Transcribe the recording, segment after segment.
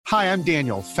Hi, I'm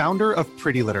Daniel, founder of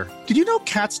Pretty Litter. Did you know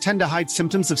cats tend to hide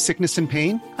symptoms of sickness and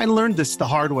pain? I learned this the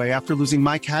hard way after losing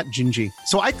my cat, Gingy.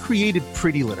 So I created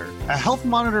Pretty Litter, a health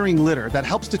monitoring litter that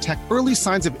helps detect early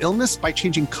signs of illness by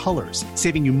changing colors,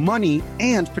 saving you money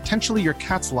and potentially your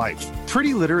cat's life.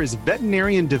 Pretty Litter is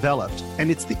veterinarian developed, and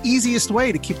it's the easiest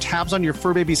way to keep tabs on your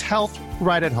fur baby's health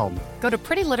right at home. Go to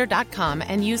prettylitter.com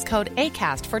and use code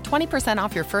ACAST for 20%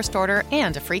 off your first order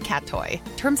and a free cat toy.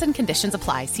 Terms and conditions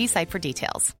apply. See site for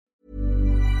details.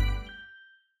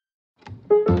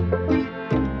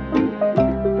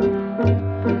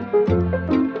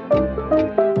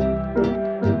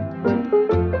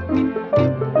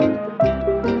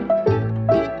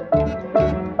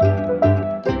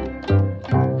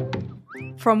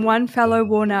 From one fellow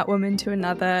worn-out woman to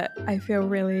another, I feel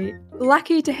really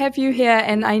lucky to have you here,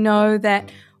 and I know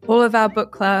that all of our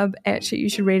book club, actually You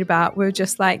Should Read About, we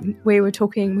were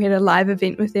talking, we had a live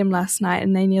event with them last night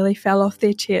and they nearly fell off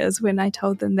their chairs when I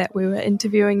told them that we were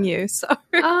interviewing you. So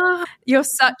you're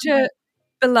such a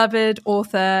beloved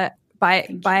author by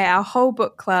our whole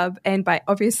book club and by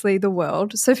obviously the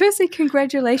world. So firstly,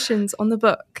 congratulations on the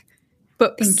books.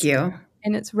 Thank you.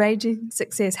 And its raging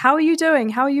success. How are you doing?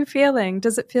 How are you feeling?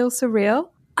 Does it feel surreal?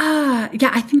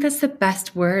 Yeah, I think that's the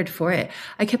best word for it.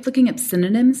 I kept looking up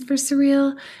synonyms for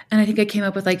surreal, and I think I came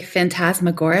up with like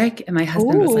phantasmagoric, and my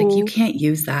husband was like, you can't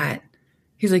use that.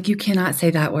 He's like, you cannot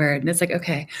say that word. And it's like,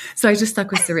 okay. So I just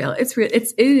stuck with surreal.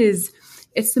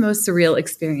 It's the most surreal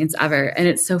experience ever. And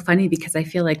it's so funny because I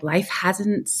feel like life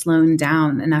hasn't slowed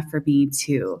down enough for me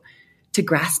to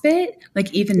grasp it.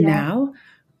 Like even now,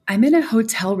 I'm in a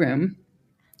hotel room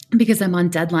because I'm on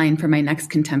deadline for my next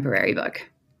contemporary book.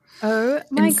 Oh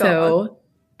my God. So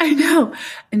I know.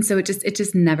 And so it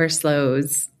just never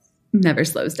slows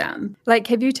down. Like,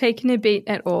 have you taken a beat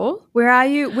at all? Where are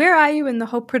you in the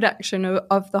whole production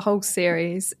of the whole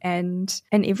series and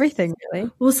everything really?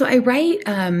 Well, so I write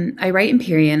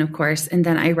Empyrean, of course, and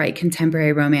then I write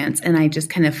contemporary romance, and I just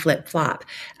kind of flip flop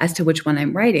as to which one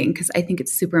I'm writing, because I think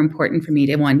it's super important for me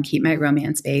to, one, keep my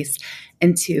romance base,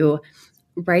 and two,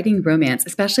 writing romance,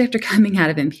 especially after coming out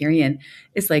of Empyrean,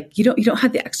 is like you don't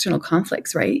have the external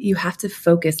conflicts, right? You have to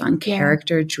focus on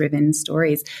character-driven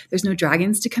stories. There's no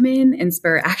dragons to come in and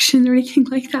spur action or anything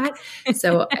like that.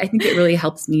 So I think it really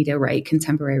helps me to write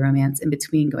contemporary romance in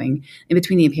between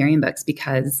the Empyrean books,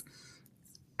 because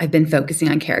I've been focusing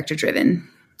on character-driven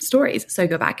stories. So I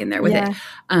go back in there with it.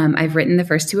 I've written the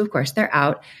first two, of course, they're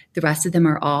out. The rest of them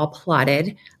are all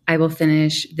plotted. I will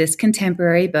finish this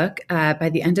contemporary book by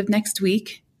the end of next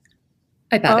week.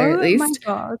 I better, at least. My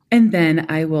God. And then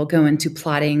I will go into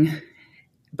plotting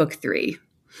book 3.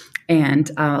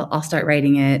 And I'll start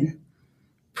writing it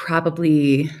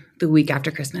probably the week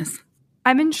after Christmas.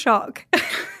 I'm in shock.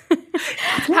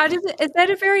 Is that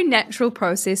a very natural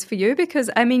process for you? Because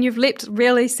I mean, you've leapt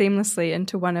really seamlessly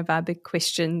into one of our big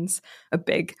questions.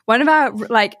 One of our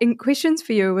questions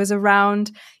for you was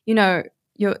around,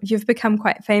 you've become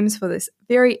quite famous for this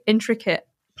very intricate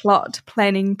plot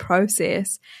planning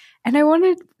process, and I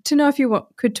wanted to know if you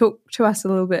could talk to us a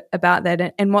little bit about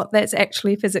that and what that's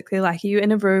actually physically like. Are you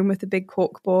in a room with a big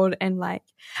corkboard and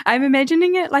I'm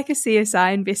imagining it like a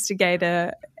CSI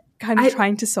investigator kind of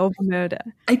trying to solve a murder?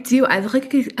 I do. I look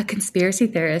like a conspiracy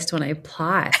theorist when I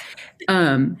plot.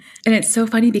 And it's so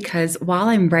funny because while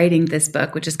I'm writing this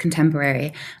book, which is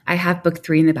contemporary, I have book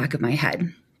 3 in the back of my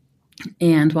head.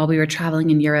 And while we were traveling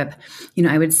in Europe,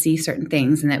 I would see certain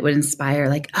things and it would inspire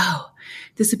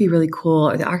this would be really cool,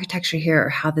 or the architecture here, or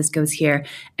how this goes here.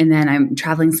 And then I'm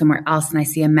traveling somewhere else and I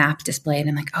see a map displayed and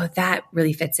I'm like, oh, that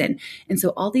really fits in. And so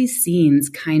all these scenes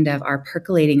kind of are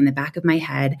percolating in the back of my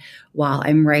head while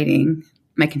I'm writing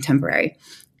my contemporary.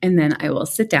 And then I will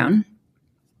sit down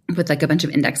with a bunch of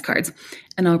index cards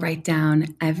and I'll write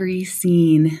down every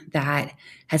scene that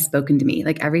has spoken to me,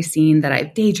 every scene that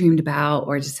I've daydreamed about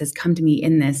or just has come to me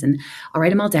in this, and I'll write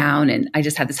them all down, and I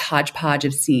just have this hodgepodge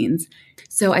of scenes.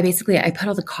 So I put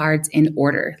all the cards in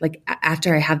order.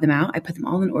 After I have them out, I put them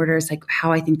all in order. It's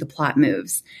how I think the plot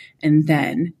moves. And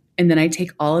then I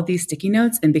take all of these sticky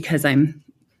notes, and because I'm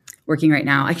working right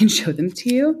now, I can show them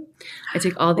to you. I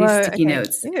take all these sticky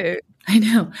notes. Cute. I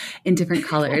know, in different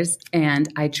colors.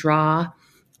 And I draw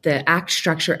the act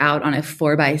structure out on a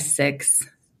 4x6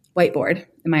 whiteboard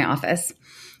in my office.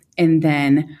 And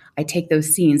then I take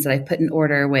those scenes that I put in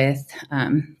order with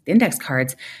the index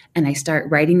cards, and I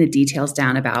start writing the details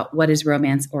down about what is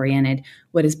romance oriented,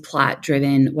 what is plot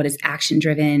driven, what is action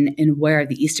driven, and where are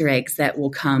the Easter eggs that will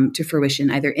come to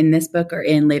fruition either in this book or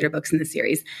in later books in the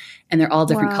series. And they're all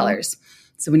different colors.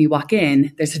 So when you walk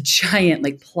in, there's a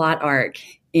giant plot arc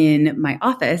in my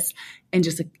office, and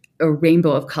just a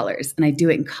rainbow of colors, and I do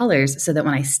it in colors so that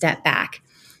when I step back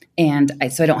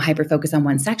so I don't hyper focus on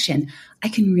one section, I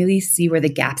can really see where the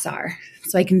gaps are.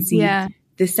 So I can see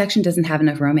this section doesn't have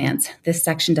enough romance. This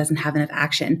section doesn't have enough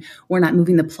action. We're not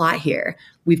moving the plot here.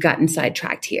 We've gotten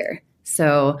sidetracked here.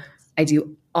 So I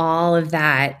do all of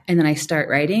that, and then I start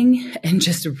writing and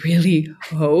just really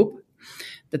hope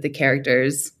that the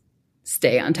characters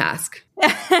stay on task.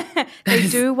 They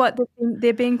do what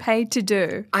they're being paid to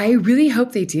do. I really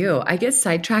hope they do. I get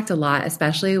sidetracked a lot,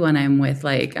 especially when I'm with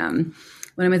when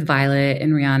I'm with Violet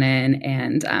and Rhiannon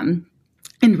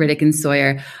and Riddick and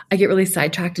Sawyer. I get really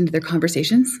sidetracked into their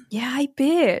conversations. Yeah, I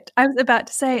bet. I was about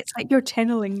to say, it's like you're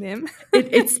channeling them.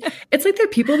 It's like they're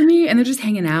people to me, and they're just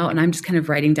hanging out, and I'm just kind of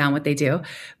writing down what they do.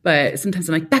 But sometimes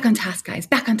I'm like, back on task, guys,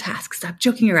 back on task. Stop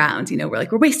joking around.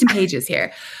 We're wasting pages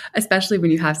here, especially when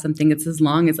you have something that's as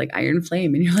long as like Iron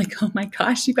Flame, and you're like, oh my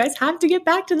gosh, you guys have to get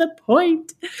back to the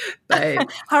point.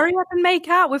 But hurry up and make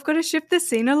out. We've got to shift the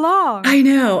scene along. I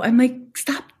know. I'm like,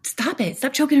 stop it.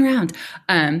 Stop joking around.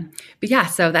 But yeah,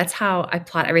 so that's how I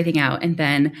plot everything out. And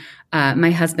then my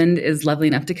husband is lovely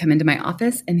enough to come into my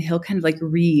office, and he'll kind of like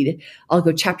read. I'll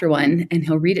go chapter 1, and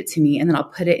he'll read it to me, and then I'll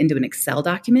put it into an Excel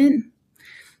document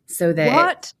so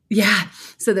that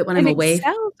so that when I'm away,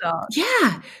 Excel doc.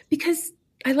 Yeah, because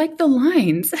I like the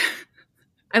lines.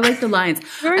 I like the lines.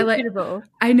 You're incredible.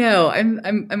 I know. I'm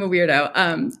a weirdo.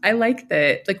 I like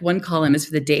that. Like one column is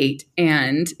for the date,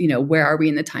 and where are we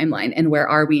in the timeline, and where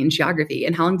are we in geography,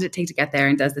 and how long did it take to get there,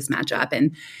 and does this match up?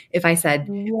 And if I said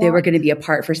they were going to be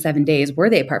apart for 7 days, were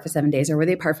they apart for 7 days, or were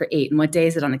they apart for 8? And what day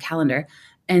is it on the calendar?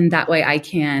 And that way I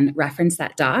can reference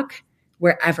that doc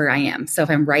wherever I am. So if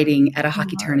I'm writing at a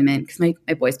hockey tournament, because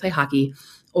my boys play hockey,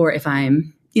 or if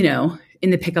I'm in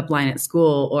the pickup line at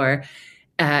school, or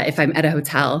if I'm at a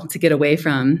hotel to get away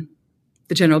from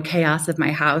the general chaos of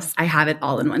my house, I have it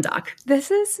all in one doc.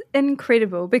 This is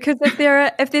incredible, because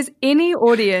if there's any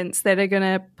audience that are going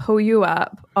to pull you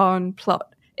up on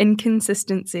plot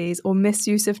inconsistencies or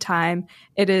misuse of time,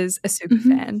 it is a super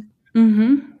fan.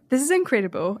 Mm-hmm. This is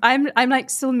incredible. I'm like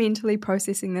still mentally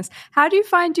processing this. How do you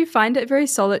find it a very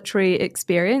solitary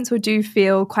experience, or do you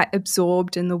feel quite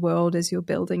absorbed in the world as you're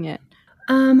building it?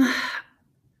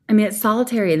 I mean, it's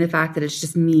solitary in the fact that it's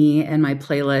just me and my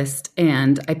playlist,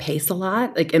 and I pace a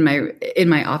lot, like in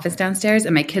my office downstairs,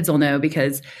 and my kids will know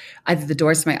because either the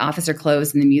doors to my office are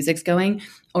closed and the music's going,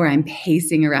 or I'm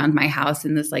pacing around my house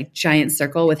in this like giant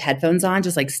circle with headphones on,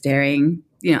 just like staring,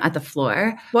 at the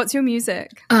floor. What's your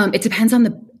music? It depends on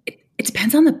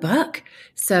the book.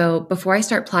 So before I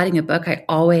start plotting a book, I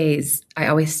always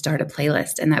start a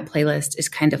playlist, and that playlist is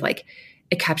kind of like,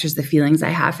 it captures the feelings I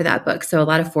have for that book. So a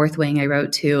lot of Fourth Wing I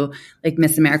wrote to, like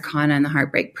Miss Americana and the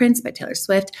Heartbreak Prince by Taylor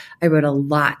Swift. I wrote a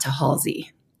lot to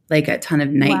Halsey, like a ton of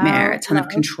Nightmare, a ton of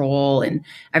Control, and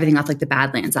everything off like the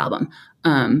Badlands album.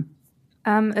 I'm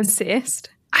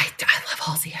obsessed. I love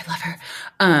Halsey. I love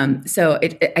her. So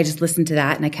I just listen to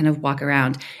that, and I kind of walk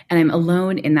around, and I'm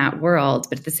alone in that world.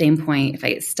 But at the same point, if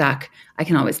I get stuck, I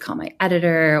can always call my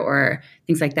editor or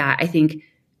things like that. I think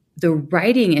the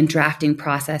writing and drafting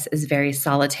process is very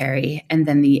solitary, and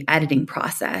then the editing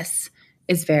process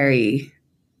is very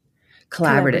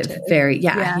collaborative.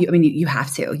 You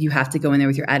have to go in there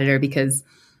with your editor, because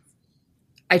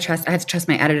I have to trust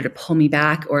my editor to pull me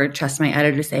back, or trust my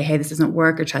editor to say, hey, this doesn't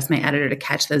work, or trust my editor to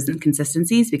catch those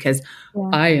inconsistencies, because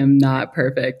I am not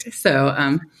perfect. So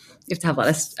you have to have a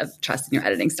lot of trust in your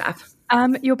editing staff.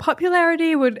 Your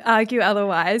popularity would argue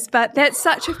otherwise, but that's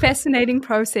such a fascinating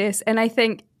process. And I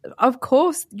think, of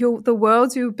course, the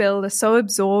worlds you build are so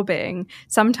absorbing.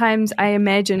 Sometimes I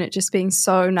imagine it just being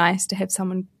so nice to have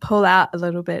someone pull out a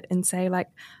little bit and say, like,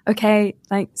 okay,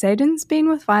 like Zayden's been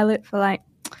with Violet for like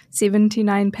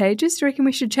 79 pages. Do you reckon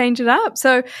we should change it up?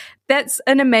 So that's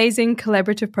an amazing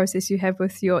collaborative process you have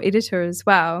with your editor as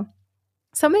well.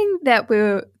 Something that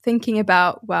we're thinking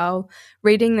about while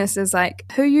reading this is like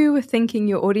who you were thinking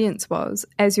your audience was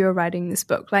as you were writing this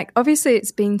book. Like, obviously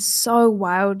it's been so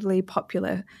wildly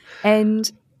popular, and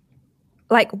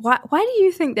like why do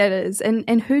you think that is,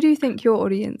 and who do you think your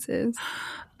audience is?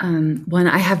 One,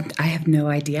 I have no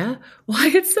idea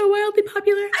why it's so wildly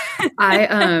popular.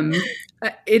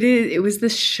 It was the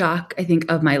shock, I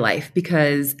think, of my life,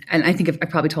 because, and I think I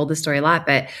probably told this story a lot,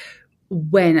 but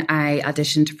when I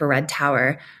auditioned for Red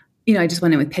Tower, I just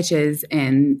went in with pitches,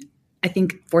 and I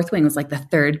think Fourth Wing was like the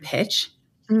third pitch.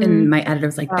 And my editor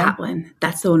was like, that one,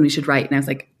 that's the one we should write. And I was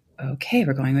like, okay,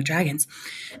 we're going with dragons.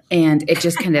 And it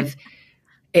just kind of,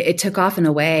 it took off in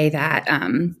a way that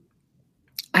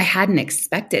I hadn't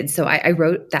expected. So I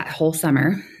wrote that whole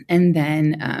summer. And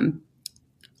then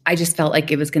I just felt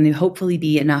like it was going to hopefully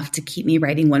be enough to keep me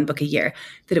writing one book a year,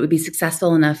 that it would be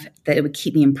successful enough that it would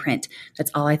keep me in print.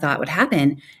 That's all I thought would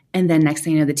happen. And then next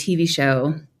thing you know, the TV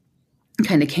show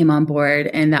kind of came on board,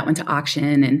 and that went to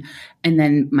auction. And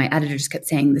then my editor just kept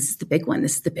saying, this is the big one.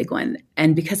 This is the big one.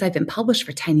 And because I've been published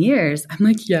for 10 years, I'm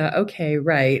like, yeah, okay,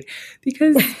 right.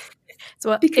 Because it's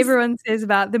what everyone says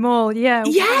about them all. Yeah.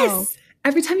 Yes. Wow.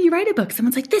 Every time you write a book,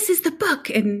 someone's like, this is the book.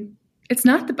 And it's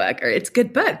not the book, or it's a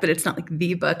good book, but it's not like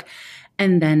the book.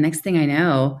 And then next thing I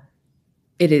know,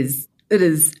 it is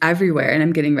everywhere, and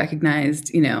I'm getting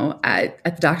recognized, at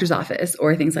the doctor's office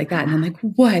or things like that. And I'm like,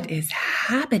 what is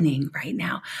happening right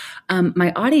now?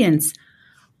 My audience,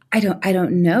 I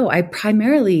don't know.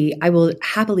 I will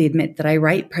happily admit that I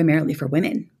write primarily for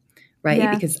women, right?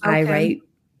 Yeah, because I write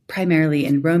primarily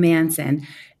in romance and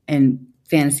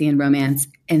fantasy and romance.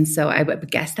 And so I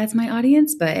would guess that's my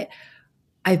audience, but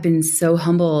I've been so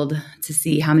humbled to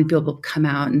see how many people come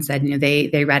out and said,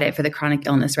 they read it for the chronic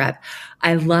illness rep.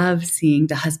 I love seeing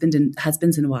the husbands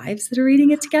and wives that are reading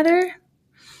it together.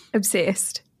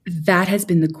 Obsessed. That has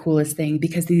been the coolest thing,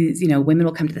 because these, women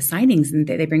will come to the signings and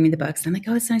they bring me the books. And I'm like,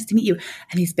 oh, it's nice to meet you.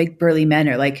 And these big burly men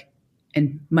are like,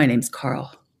 and my name's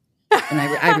Carl. And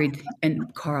I read,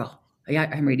 and Carl,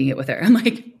 I'm reading it with her. I'm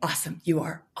like, awesome. You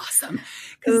are awesome.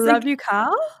 Love you,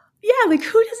 Carl. Yeah, like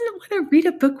who doesn't want to read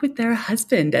a book with their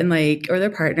husband and or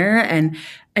their partner and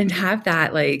have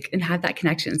that and have that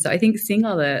connection. So I think seeing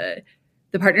all the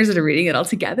partners that are reading it all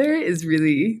together it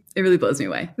really blows me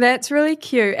away. That's really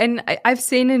cute. And I've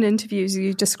seen in interviews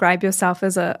you describe yourself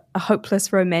as a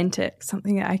hopeless romantic,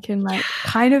 something that I can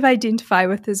kind of identify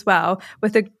with as well,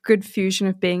 with a good fusion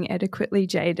of being adequately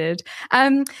jaded.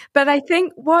 But I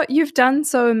think what you've done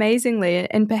so amazingly,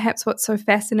 and perhaps what's so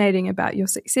fascinating about your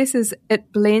success, is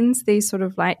it blends these sort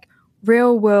of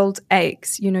real world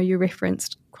aches. You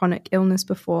referenced chronic illness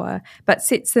before, but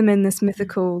sets them in this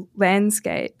mythical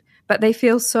landscape. But they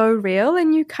feel so real,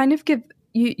 and you kind of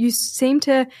you seem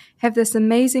to have this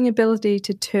amazing ability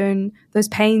to turn those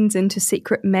pains into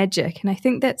secret magic. And I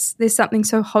think there's something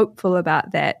so hopeful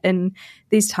about that in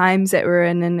these times that we're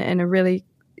in a really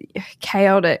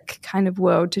chaotic kind of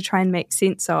world to try and make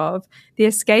sense of. The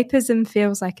escapism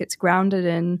feels like it's grounded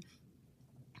in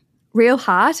real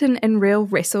heart and real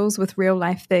wrestles with real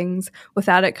life things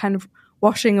without it kind of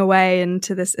washing away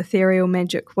into this ethereal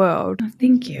magic world. Oh,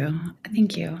 thank you.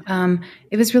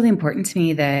 It was really important to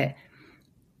me that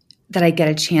I get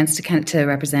a chance to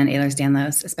represent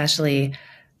Ehlers-Danlos, especially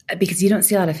because you don't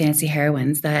see a lot of fantasy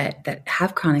heroines that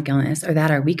have chronic illness or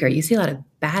that are weaker. You see a lot of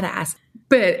badass.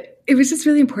 But it was just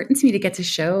really important to me to get to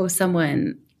show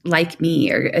someone like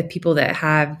me or people that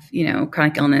have,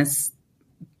 chronic illness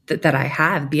that I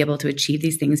have, be able to achieve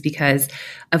these things because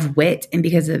of wit and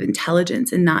because of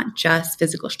intelligence and not just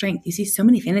physical strength. You see so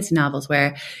many fantasy novels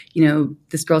where,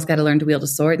 this girl's got to learn to wield a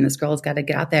sword and this girl's got to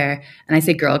get out there. And I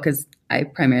say girl because I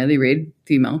primarily read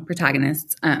female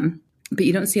protagonists. But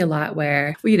you don't see a lot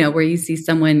where you see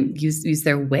someone use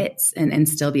their wits and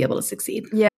still be able to succeed.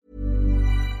 Yeah.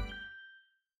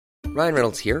 Ryan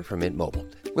Reynolds here from Mint Mobile.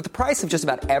 With the price of just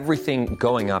about everything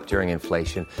going up during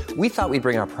inflation, we thought we'd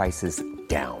bring our prices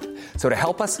down. So to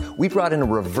help us, we brought in a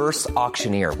reverse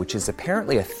auctioneer, which is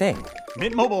apparently a thing.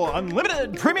 Mint Mobile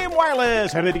Unlimited Premium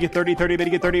Wireless. How to get 30, 30, bit to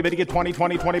get 30, bit to get 20,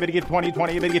 20, 20, bit to get 20,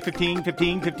 20, bit to get 15,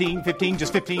 15, 15, 15,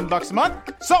 just $15 a month?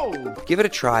 Sold! Give it a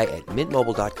try at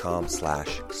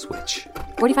mintmobile.com/switch.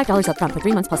 $45 up front for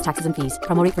 3 months plus taxes and fees.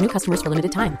 Promo rate for new customers for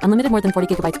limited time. Unlimited more than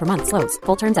 40 gigabytes per month. Slows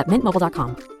full terms at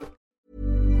mintmobile.com.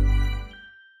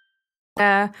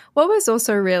 What was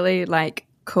also really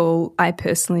cool, I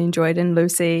personally enjoyed in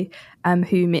Lucy,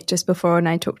 who you met just before and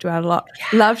I talked about a lot.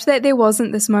 Yeah. Loved that there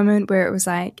wasn't this moment where it was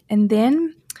and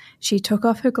then she took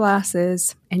off her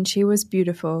glasses and she was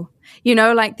beautiful.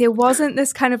 There wasn't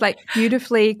this kind of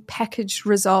beautifully packaged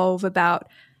resolve about,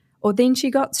 or then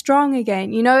she got strong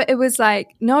again. It was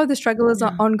no, the struggle is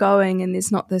ongoing and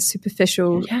there's not this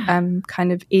superficial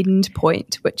kind of end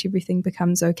point, which everything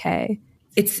becomes okay.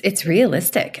 It's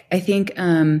realistic. I think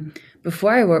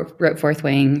before I wrote Fourth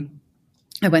Wing,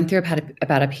 I went through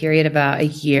about a period of about a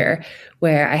year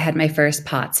where I had my first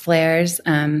POTS flares,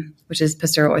 which is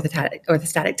posterior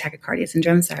orthostatic tachycardia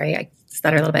syndrome. Sorry, I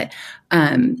stutter a little bit.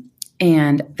 And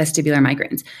vestibular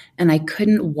migraines. And I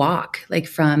couldn't walk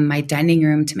from my dining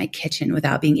room to my kitchen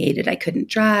without being aided. I couldn't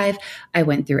drive. I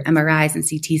went through MRIs and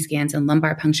CT scans and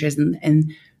lumbar punctures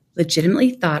and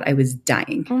legitimately thought I was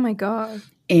dying. Oh my God.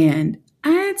 And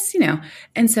it's,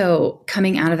 and so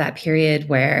coming out of that period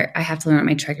where I have to learn what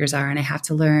my triggers are and I have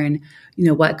to learn,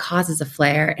 what causes a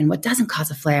flare and what doesn't cause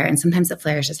a flare. And sometimes the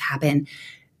flares just happen.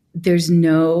 There's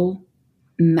no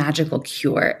magical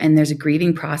cure. And there's a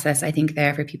grieving process, I think,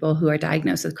 there for people who are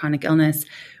diagnosed with chronic illness,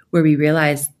 where we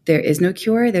realize there is no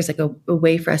cure. There's like a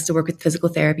way for us to work with physical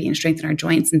therapy and strengthen our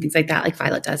joints and things like that, like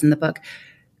Violet does in the book.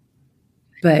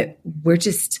 But we're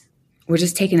just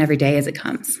taking every day as it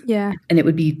comes. Yeah. And it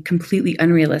would be completely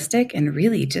unrealistic and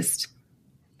really just,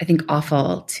 I think,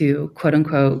 awful to quote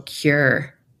unquote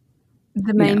cure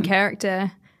the main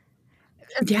character.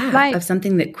 Yeah. Of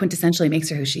something that quintessentially makes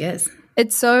her who she is.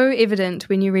 It's so evident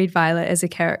when you read Violet as a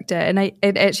character, and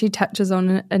it actually touches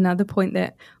on another point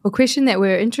question that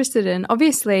we're interested in.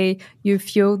 Obviously, you've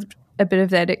fueled a bit of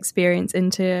that experience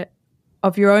into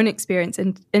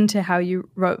how you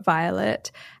wrote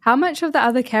Violet. How much of the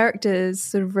other characters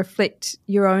sort of reflect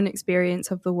your own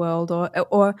experience of the world,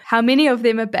 or how many of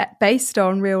them are based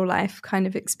on real life kind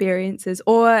of experiences,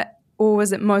 or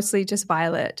was it mostly just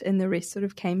Violet and the rest sort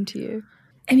of came to you?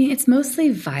 I mean, it's mostly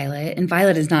Violet, and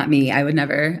Violet is not me. I would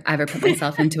never ever put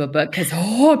myself into a book because,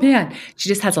 oh man, she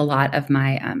just has a lot of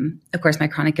my, of course, my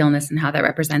chronic illness and how that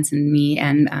represents in me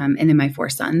and in my 4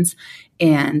 sons,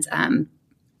 and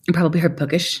probably her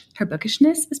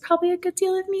bookishness is probably a good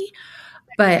deal of me.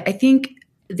 But I think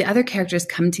the other characters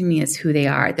come to me as who they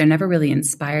are. They're never really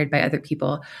inspired by other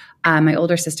people. My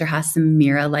older sister has some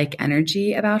Mira-like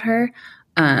energy about her.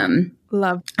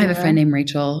 Love. I have a friend named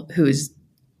Rachel who is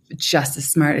just as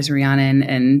smart as Rhiannon,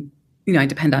 and I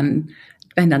depend on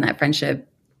that friendship,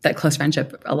 that close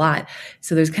friendship, a lot.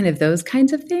 So there's kind of those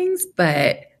kinds of things,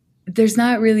 but there's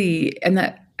not really, and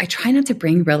that I try not to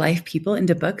bring real life people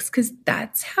into books because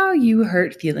that's how you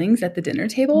hurt feelings at the dinner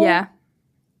table. Yeah.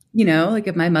 Like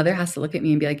if my mother has to look at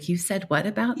me and be like, you said what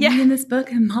about me in this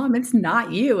book? And Mom, it's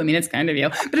not you. I mean, it's kind of you,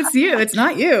 but it's you. It's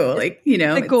not you.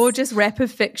 The gorgeous rap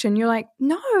of fiction. You're like,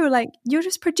 no, you're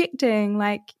just projecting.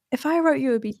 If I wrote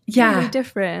you, it would be totally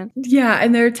different. Yeah.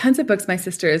 And there are tons of books my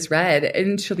sister has read,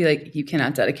 and she'll be like, you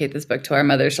cannot dedicate this book to our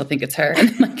mother. She'll think it's her. And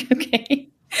I'm like, okay,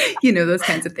 those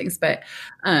kinds of things. But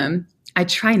I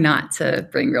try not to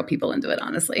bring real people into it,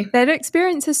 honestly. That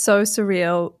experience is so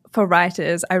surreal for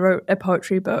writers. I wrote a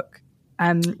poetry book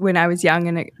when I was younger,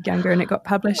 and it got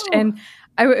published. Oh. And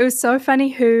it was so funny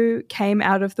who came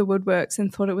out of the woodworks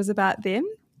and thought it was about them.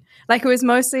 It was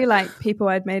mostly people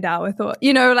I'd made out with, or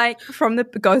from the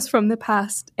ghosts from the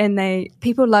past, and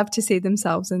people love to see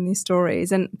themselves in these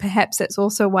stories. And perhaps that's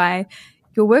also why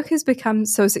your work has become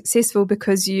so successful,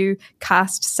 because you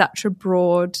cast such a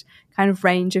broad kind of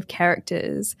range of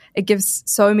characters. It gives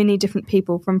so many different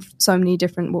people from so many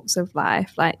different walks of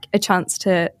life a chance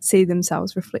to see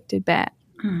themselves reflected back.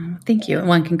 Oh, thank you.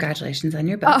 And congratulations on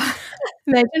your book. Oh,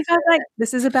 imagine if I was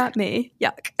this is about me.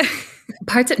 Yuck.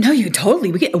 No, you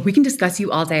totally. We can discuss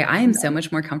you all day. I am so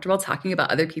much more comfortable talking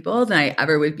about other people than I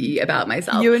ever would be about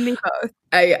myself. You and me both.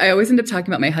 I always end up talking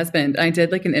about my husband. I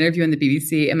did an interview on the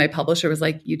BBC, and my publisher was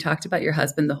like, you talked about your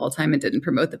husband the whole time and didn't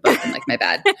promote the book. I'm like, my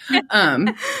bad.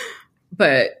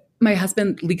 But my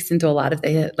husband leaks into a lot of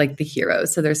the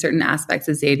heroes. So there's certain aspects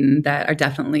of Xaden that are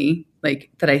definitely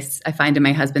that I find in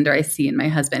my husband, or I see in my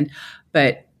husband.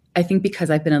 But I think because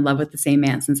I've been in love with the same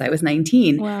man since I was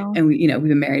 19, wow. And we've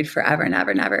been married forever and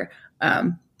ever and ever.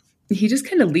 He just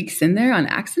kind of leaks in there on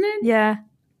accident. Yeah.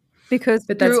 Because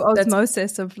through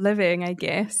osmosis of living, I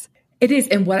guess. It is.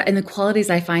 And the qualities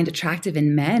I find attractive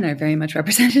in men are very much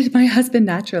represented in my husband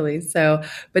naturally. So,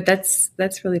 but that's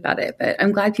really about it. But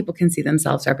I'm glad people can see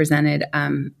themselves represented.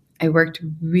 I worked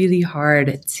really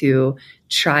hard to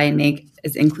try and make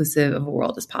as inclusive of a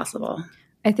world as possible.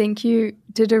 I think you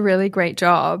did a really great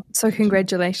job. So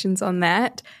congratulations on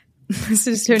that. This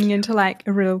is turning into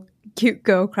a real cute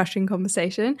girl crushing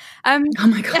conversation. Oh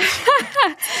my gosh.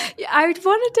 I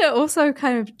wanted to also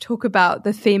kind of talk about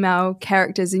the female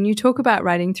characters, and you talk about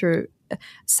writing through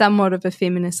somewhat of a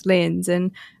feminist lens,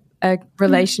 and a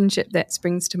relationship that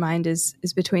springs to mind is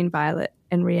between Violet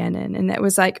and Rhiannon, and that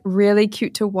was really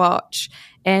cute to watch.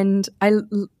 And I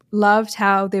loved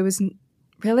how there was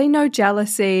really no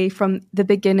jealousy from the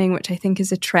beginning, which I think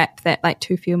is a trap that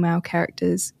 2 female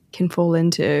characters can fall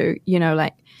into,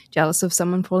 jealous of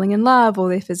someone falling in love or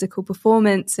their physical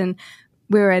performance. And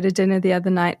we were at a dinner the other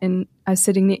night, and I was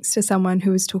sitting next to someone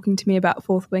who was talking to me about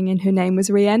Fourth Wing, and her name was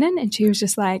Rhiannon, and she was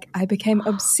just I became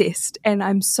obsessed and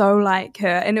I'm so like her.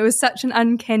 And it was such an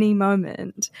uncanny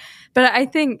moment. But I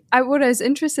think what I was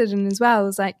interested in as well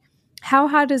is how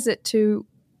hard is it to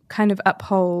kind of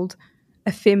uphold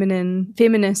a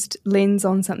feminist lens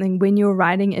on something when you're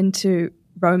writing into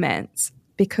romance,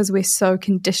 because we're so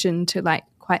conditioned to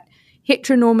quite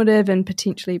heteronormative and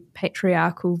potentially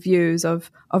patriarchal views of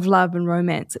love and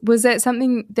romance. Was that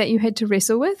something that you had to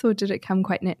wrestle with, or did it come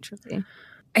quite naturally?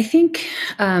 I think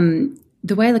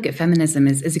the way I look at feminism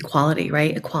is equality,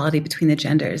 right? Equality between the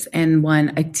genders. And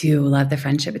one, I do love the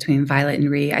friendship between Violet and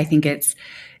Rhee. I think it's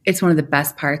one of the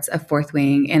best parts of Fourth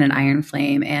Wing and An Iron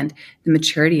Flame, and the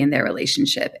maturity in their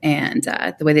relationship, and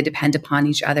the way they depend upon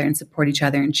each other and support each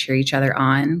other and cheer each other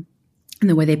on, and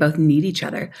the way they both need each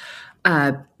other.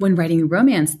 When writing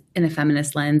romance in a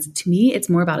feminist lens, to me, it's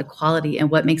more about equality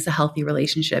and what makes a healthy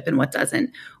relationship and what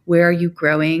doesn't. Where are you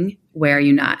growing? Where are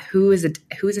you not? Who is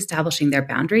establishing their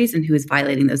boundaries and who is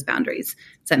violating those boundaries?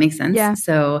 Does that make sense? Yeah.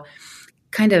 So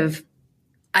kind of,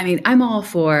 I mean, I'm all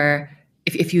for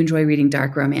if you enjoy reading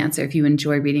dark romance, or if you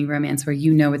enjoy reading romance where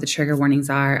you know where the trigger warnings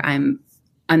are, I'm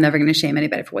never going to shame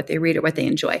anybody for what they read or what they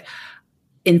enjoy.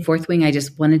 In Fourth Wing, I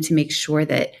just wanted to make sure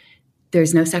that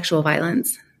there's no sexual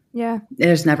violence. Yeah.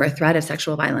 There's never a threat of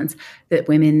sexual violence, that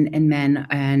women and men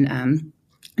and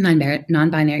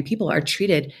non-binary people are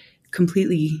treated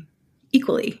completely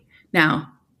equally.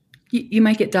 Now, you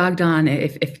might get dogged on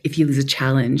if you lose a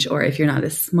challenge, or if you're not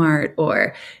as smart,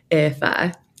 or if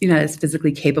you're not as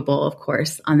physically capable, of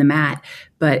course, on the mat,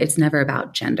 but it's never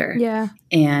about gender. Yeah.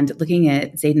 And looking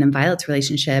at Xaden and Violet's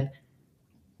relationship,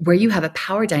 where you have a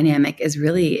power dynamic is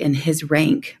really in his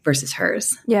rank versus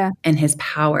hers. Yeah. And his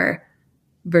power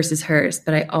versus hers.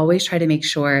 But I always try to make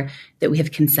sure that we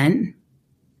have consent,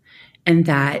 and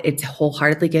that it's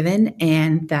wholeheartedly given,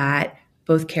 and that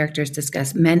both characters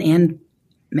discuss, men and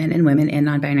women and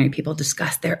non-binary people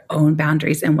discuss their own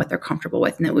boundaries and what they're comfortable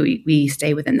with, and that we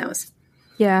stay within those.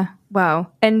 Yeah.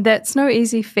 Wow. And that's no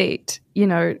easy feat,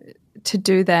 to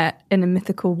do that in a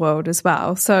mythical world as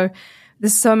well. So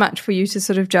there's so much for you to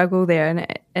sort of juggle there,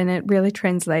 and it really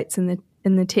translates in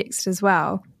the text as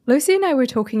well. Lucy and I were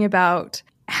talking about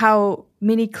how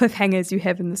many cliffhangers you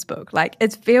have in this book. Like,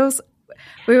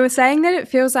 we were saying that it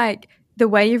feels like the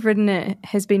way you've written it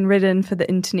has been written for the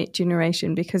internet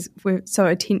generation, because we're so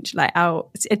our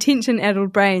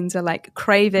attention-addled brains are like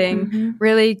craving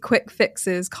really quick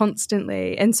fixes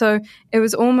constantly. And so it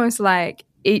was almost like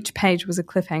each page was a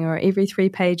cliffhanger, or every 3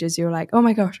 pages you're like, oh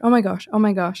my gosh, oh my gosh, oh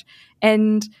my gosh.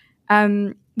 And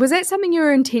was that something you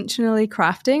were intentionally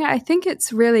crafting? I think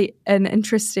it's really an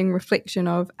interesting reflection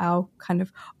of our kind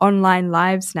of online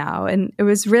lives now. And it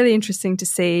was really interesting to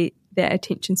see their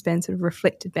attention span sort of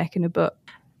reflected back in a book.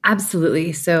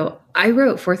 Absolutely. So I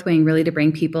wrote Fourth Wing really to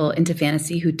bring people into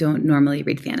fantasy who don't normally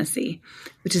read fantasy,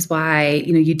 which is why,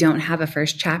 you don't have a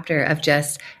first chapter of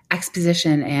just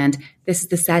exposition and this is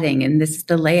the setting and this is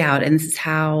the layout and this is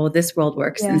how this world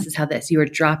works and this is how this. You are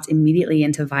dropped immediately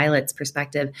into Violet's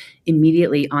perspective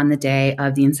immediately on the day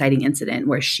of the inciting incident,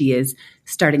 where she is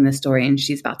starting the story and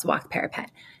she's about to walk the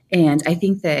parapet. And I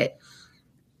think that,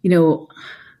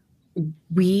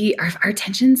 our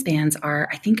attention spans are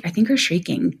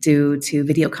shrinking due to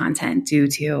video content, due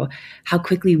to how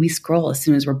quickly we scroll as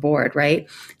soon as we're bored, right?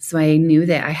 So I knew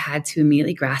that I had to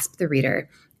immediately grasp the reader,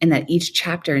 and that each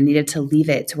chapter needed to leave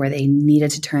it to where they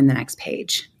needed to turn the next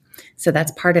page. So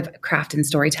that's part of craft and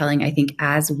storytelling, I think,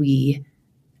 as we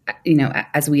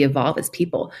evolve as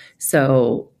people.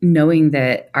 So knowing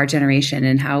that our generation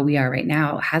and how we are right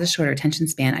now has a shorter attention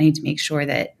span, I need to make sure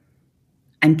that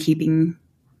I'm keeping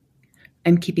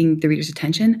the reader's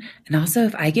attention. And also,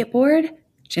 if I get bored,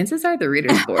 chances are the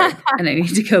reader's bored. And I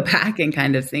need to go back and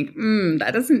kind of think,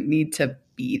 that doesn't need to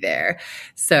be there.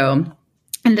 So,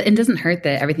 and it doesn't hurt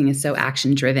that everything is so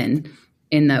action driven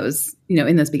in those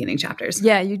beginning chapters.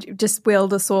 Yeah, you just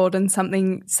wield a sword and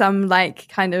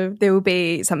there will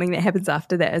be something that happens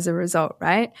after that as a result,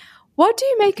 right? What do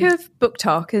you make of book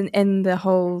talk and the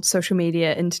whole social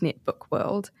media, internet book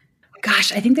world?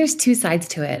 Gosh, I think there's 2 sides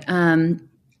to it.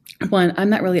 One, I'm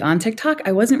not really on TikTok.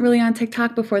 I wasn't really on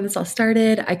TikTok before this all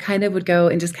started. I kind of would go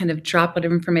and just kind of drop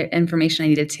whatever information I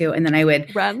needed to, and then I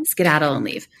would skedaddle and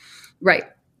leave. Right.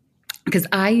 Because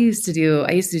I used to do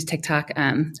TikTok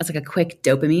as like a quick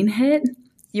dopamine hit.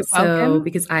 You're welcome.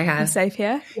 Because I have... I'm safe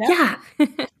here? Yeah.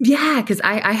 Yeah, because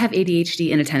I have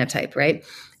ADHD and attentive type, right?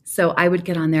 So I would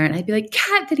get on there and I'd be like,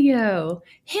 cat video,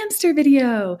 hamster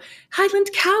video,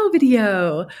 Highland cow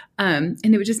video. And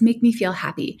it would just make me feel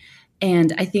happy.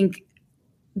 And I think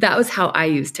that was how I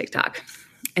used TikTok.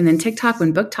 And then TikTok,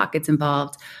 when book talk gets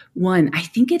involved, I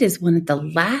think it is one of the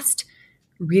last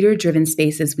reader-driven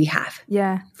spaces we have.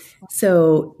 Yeah.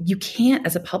 So you can't,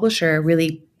 as a publisher,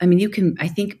 really, you can, I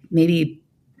think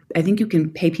you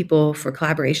can pay people for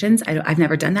collaborations. I've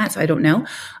never done that, so I don't know.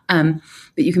 But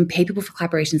you can pay people for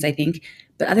collaborations, I think.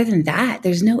 But other than that,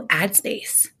 there's no ad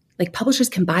space. Like, publishers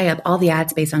can buy up all the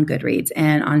ad space on Goodreads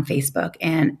and on Facebook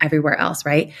and everywhere else,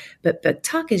 right? But book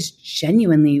talk is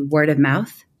genuinely word of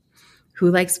mouth. Who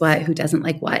likes what, who doesn't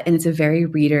like what. And it's a very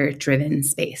reader-driven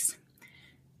space.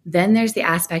 Then there's the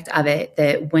aspect of it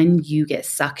that when you get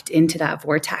sucked into that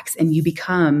vortex and you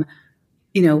become,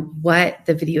 what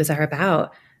the videos are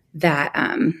about, that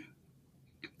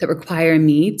that require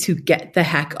me to get the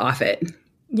heck off it.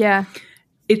 Yeah.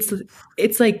 It's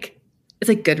like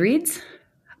Goodreads.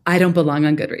 I don't belong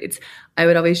on Goodreads. I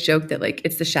would always joke that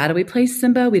it's the shadowy place,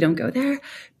 Simba. We don't go there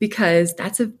because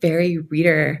that's a very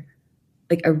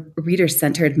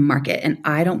reader-centered market, and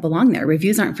I don't belong there.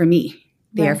 Reviews aren't for me.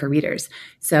 They are for readers.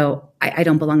 So I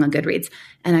don't belong on Goodreads.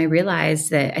 And I realized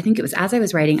that, I think it was as I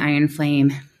was writing Iron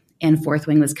Flame and Fourth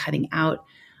Wing was cutting out,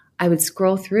 I would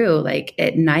scroll through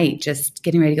at night, just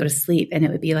getting ready to go to sleep. And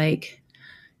it would be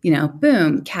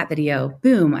boom, cat video,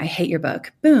 boom, I hate your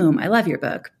book, boom, I love your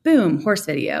book, boom, horse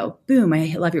video, boom,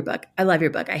 I love your book, I love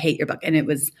your book, I hate your book. And it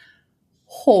was,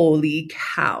 holy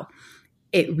cow.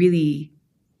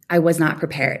 I was not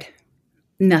prepared.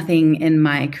 Nothing in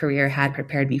my career had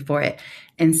prepared me for it.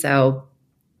 And so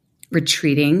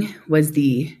retreating was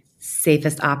the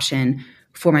safest option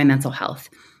for my mental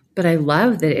health. But I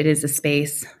love that it is a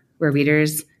space where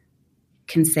readers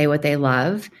can say what they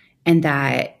love, and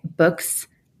that books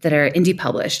that are indie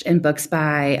published and books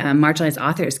by marginalized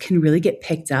authors can really get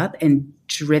picked up and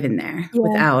driven there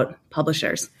without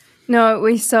publishers. No,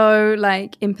 we so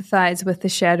empathize with the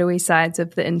shadowy sides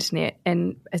of the internet,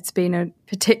 and it's been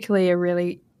particularly a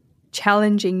really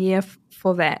challenging year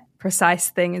for that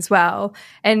precise thing as well.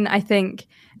 And I think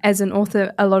as an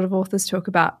author, a lot of authors talk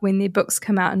about when their books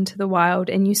come out into the wild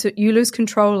and you lose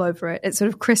control over it, it sort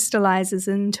of crystallizes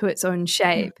into its own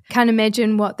shape. Can't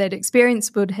imagine what that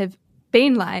experience would have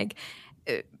been like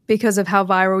because of how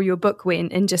viral your book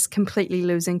went, and just completely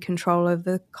losing control of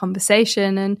the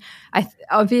conversation. And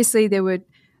obviously there were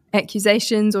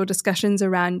accusations or discussions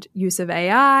around use of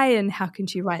AI and how can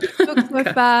she write the book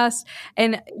so fast,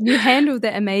 and you handled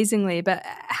that amazingly. But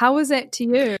how was that to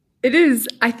you? It is.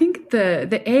 I think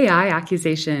the AI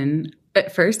accusation,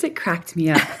 at first it cracked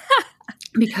me up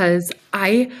because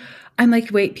I'm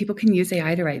like, wait, people can use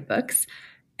AI to write books?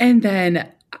 And then,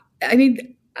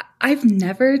 I've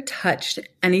never touched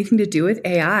anything to do with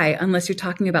AI unless you're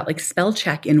talking about spell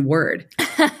check in Word. Do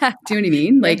you know what I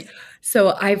mean?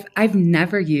 So I've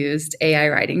never used AI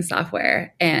writing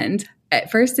software. And at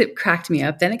first it cracked me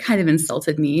up. Then it kind of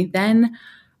insulted me. Then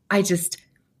I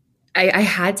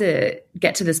had to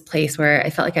get to this place where I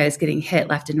felt like I was getting hit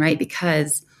left and right,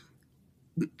 because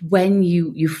when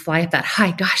you fly up that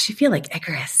high, gosh, you feel like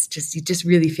Icarus. You just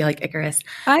really feel like Icarus.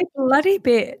 I bloody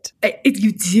bet.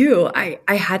 You do. I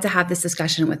had to have this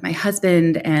discussion with my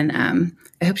husband, and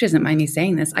I hope she doesn't mind me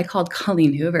saying this. I called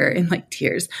Colleen Hoover in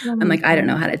tears. I'm like, I don't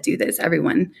know how to do this.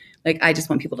 Everyone, I just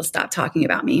want people to stop talking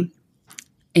about me.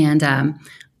 And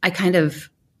I kind of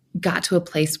got to a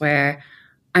place where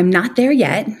I'm not there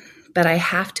yet, but I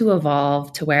have to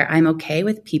evolve to where I'm okay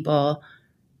with people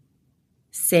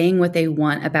saying what they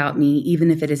want about me,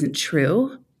 even if it isn't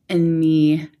true, and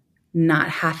me not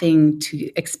having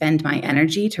to expend my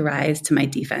energy to rise to my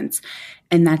defense.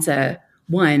 And that's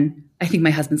one, I think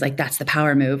my husband's like, that's the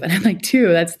power move. And I'm like, two,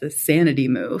 that's the sanity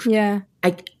move. Yeah.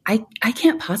 I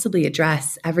can't possibly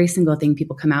address every single thing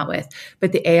people come out with,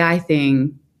 but the AI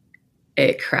thing,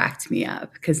 it cracked me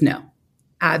up, because no,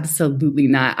 absolutely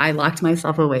not. I locked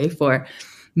myself away for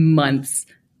months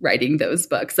writing those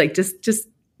books. Just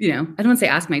I don't want to say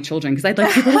ask my children, because I'd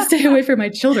like people to stay away from my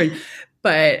children.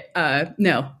 But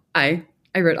no, I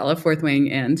wrote all of Fourth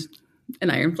Wing and an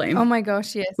Iron Flame. Oh my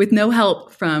gosh, yes. With no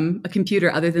help from a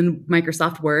computer other than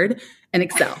Microsoft Word and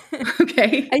Excel.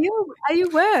 Okay. Are you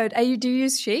Word? Do you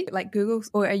use Sheet like Google,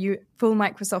 or are you full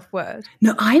Microsoft Word?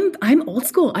 No, I'm old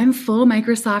school. I'm full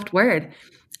Microsoft Word.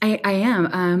 I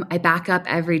am. I back up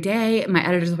every day. My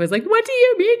editor's always like, what do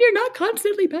you mean you're not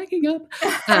constantly backing up?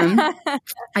 I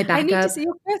back up. I need to see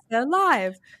your cursor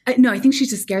live. No, I think she's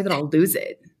just scared that I'll lose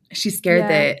it. She's scared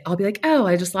that I'll be like, oh,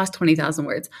 I just lost 20,000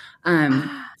 words.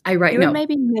 I write. You and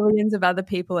maybe millions of other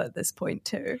people at this point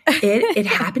too. It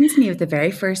happened to me with the very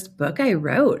first book I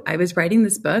wrote. I was writing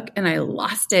this book and I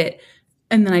lost it.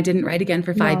 And then I didn't write again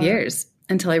for 5 years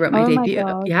until I wrote my debut.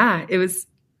 Yeah,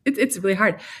 it's really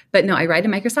hard. But no, I write in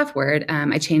Microsoft Word.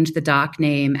 I change the doc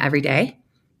name every day.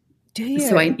 Do you?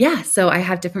 So I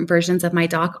have different versions of my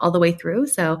doc all the way through.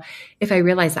 So if I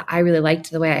realize that I really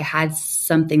liked the way I had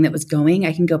something that was going,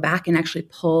 I can go back and actually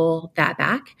pull that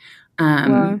back.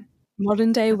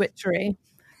 Modern day witchery.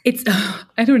 It's,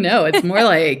 I don't know. It's more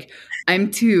like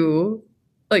I'm too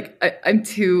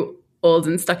old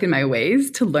and stuck in my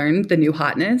ways to learn the new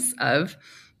hotness of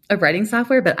writing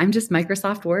software, but I'm just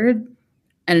Microsoft Word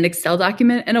and an Excel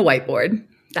document and a whiteboard.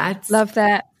 Love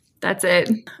that. That's it.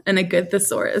 And a good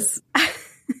thesaurus.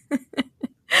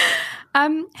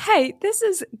 Hey, this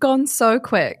has gone so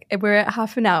quick. We're at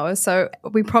half an hour, so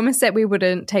we promised that we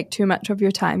wouldn't take too much of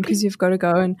your time because you've got to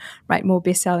go and write more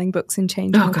best-selling books and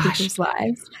change more people's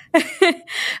lives.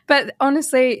 But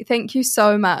honestly, thank you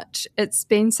so much. It's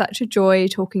been such a joy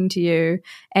talking to you,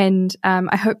 and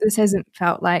I hope this hasn't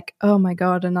felt like, oh my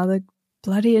God, another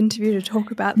bloody interview to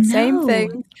talk about the same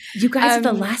thing. You guys are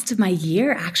the last of my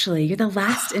year, actually. You're the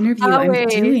last interview I'm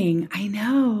doing. I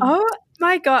know. Oh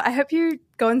my God. I hope you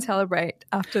go and celebrate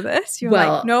after this. You're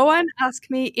like, no one ask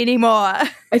me anymore.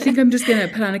 I think I'm just going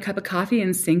to put on a cup of coffee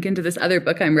and sink into this other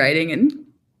book I'm writing, and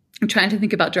I'm trying to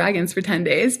think about dragons for 10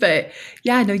 days. But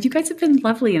yeah, no, you guys have been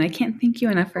lovely, and I can't thank you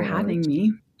enough for having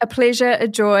me. A pleasure, a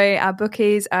joy. Our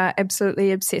bookies are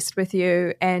absolutely obsessed with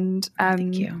you. And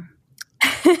thank you.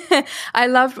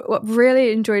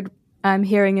 really enjoyed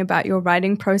hearing about your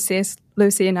writing process.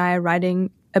 Lucy and I are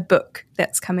writing a book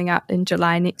that's coming out in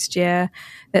July next year.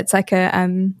 That's like a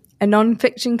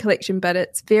non-fiction collection, but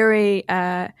it's very,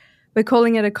 we're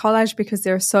calling it a collage because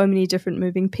there are so many different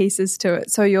moving pieces to it.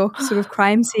 So your sort of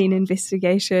crime scene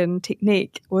investigation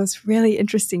technique was really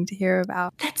interesting to hear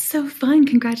about. That's so fun.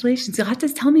 Congratulations. You'll have to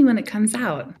tell me when it comes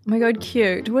out. Oh my God,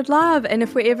 cute. Would love. And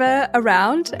if we're ever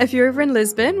around, if you're ever in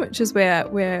Lisbon, which is where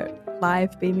we're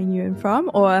live beaming you in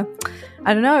from, or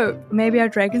I don't know, maybe our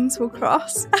dragons will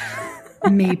cross.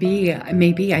 Maybe.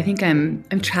 I think I'm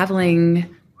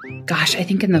traveling, gosh, I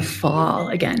think in the fall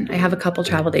again. I have a couple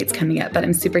travel dates coming up, but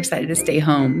I'm super excited to stay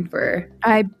home for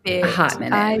a hot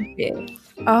minute. I bet.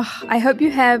 Oh, I hope you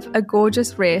have a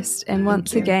gorgeous rest. And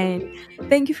once again,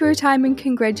 thank you for your time and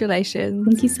congratulations.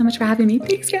 Thank you so much for having me.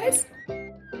 Thanks, guys.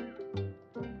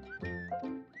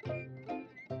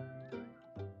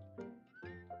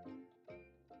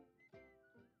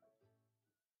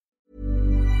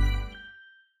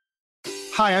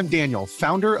 Hi, I'm Daniel,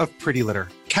 founder of Pretty Litter.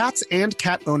 Cats and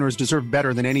cat owners deserve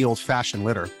better than any old-fashioned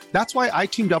litter. That's why I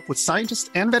teamed up with scientists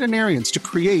and veterinarians to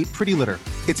create Pretty Litter.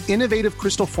 Its innovative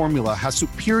crystal formula has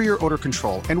superior odor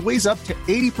control and weighs up to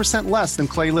 80% less than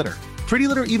clay litter. Pretty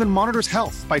Litter even monitors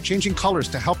health by changing colors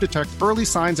to help detect early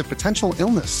signs of potential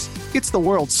illness. It's the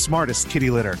world's smartest kitty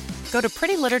litter. Go to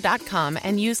prettylitter.com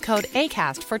and use code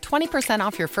ACAST for 20%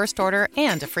 off your first order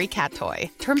and a free cat toy.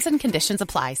 Terms and conditions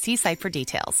apply. See site for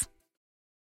details.